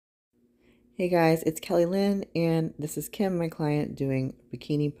Hey guys, it's Kelly Lynn, and this is Kim, my client, doing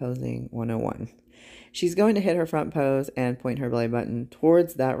Bikini Posing 101. She's going to hit her front pose and point her belly button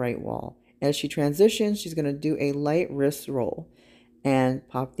towards that right wall. As she transitions, she's going to do a light wrist roll and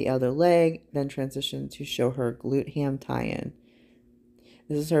pop the other leg, then transition to show her glute ham tie-in.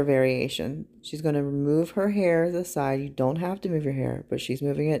 This is her variation. She's going to remove her hair to the side. You don't have to move your hair, but she's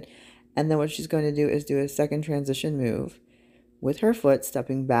moving it. And then what she's going to do is do a second transition move with her foot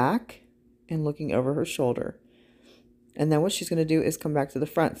stepping back and looking over her shoulder. And then what she's going to do is come back to the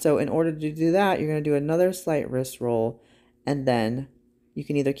front. So in order to do that, you're going to do another slight wrist roll, and then you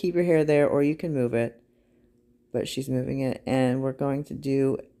can either keep your hair there or you can move it, but she's moving it. And we're going to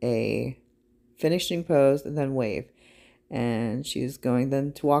do a finishing pose and then wave. And she's going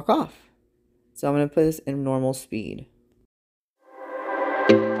then to walk off. So I'm going to put this in normal speed.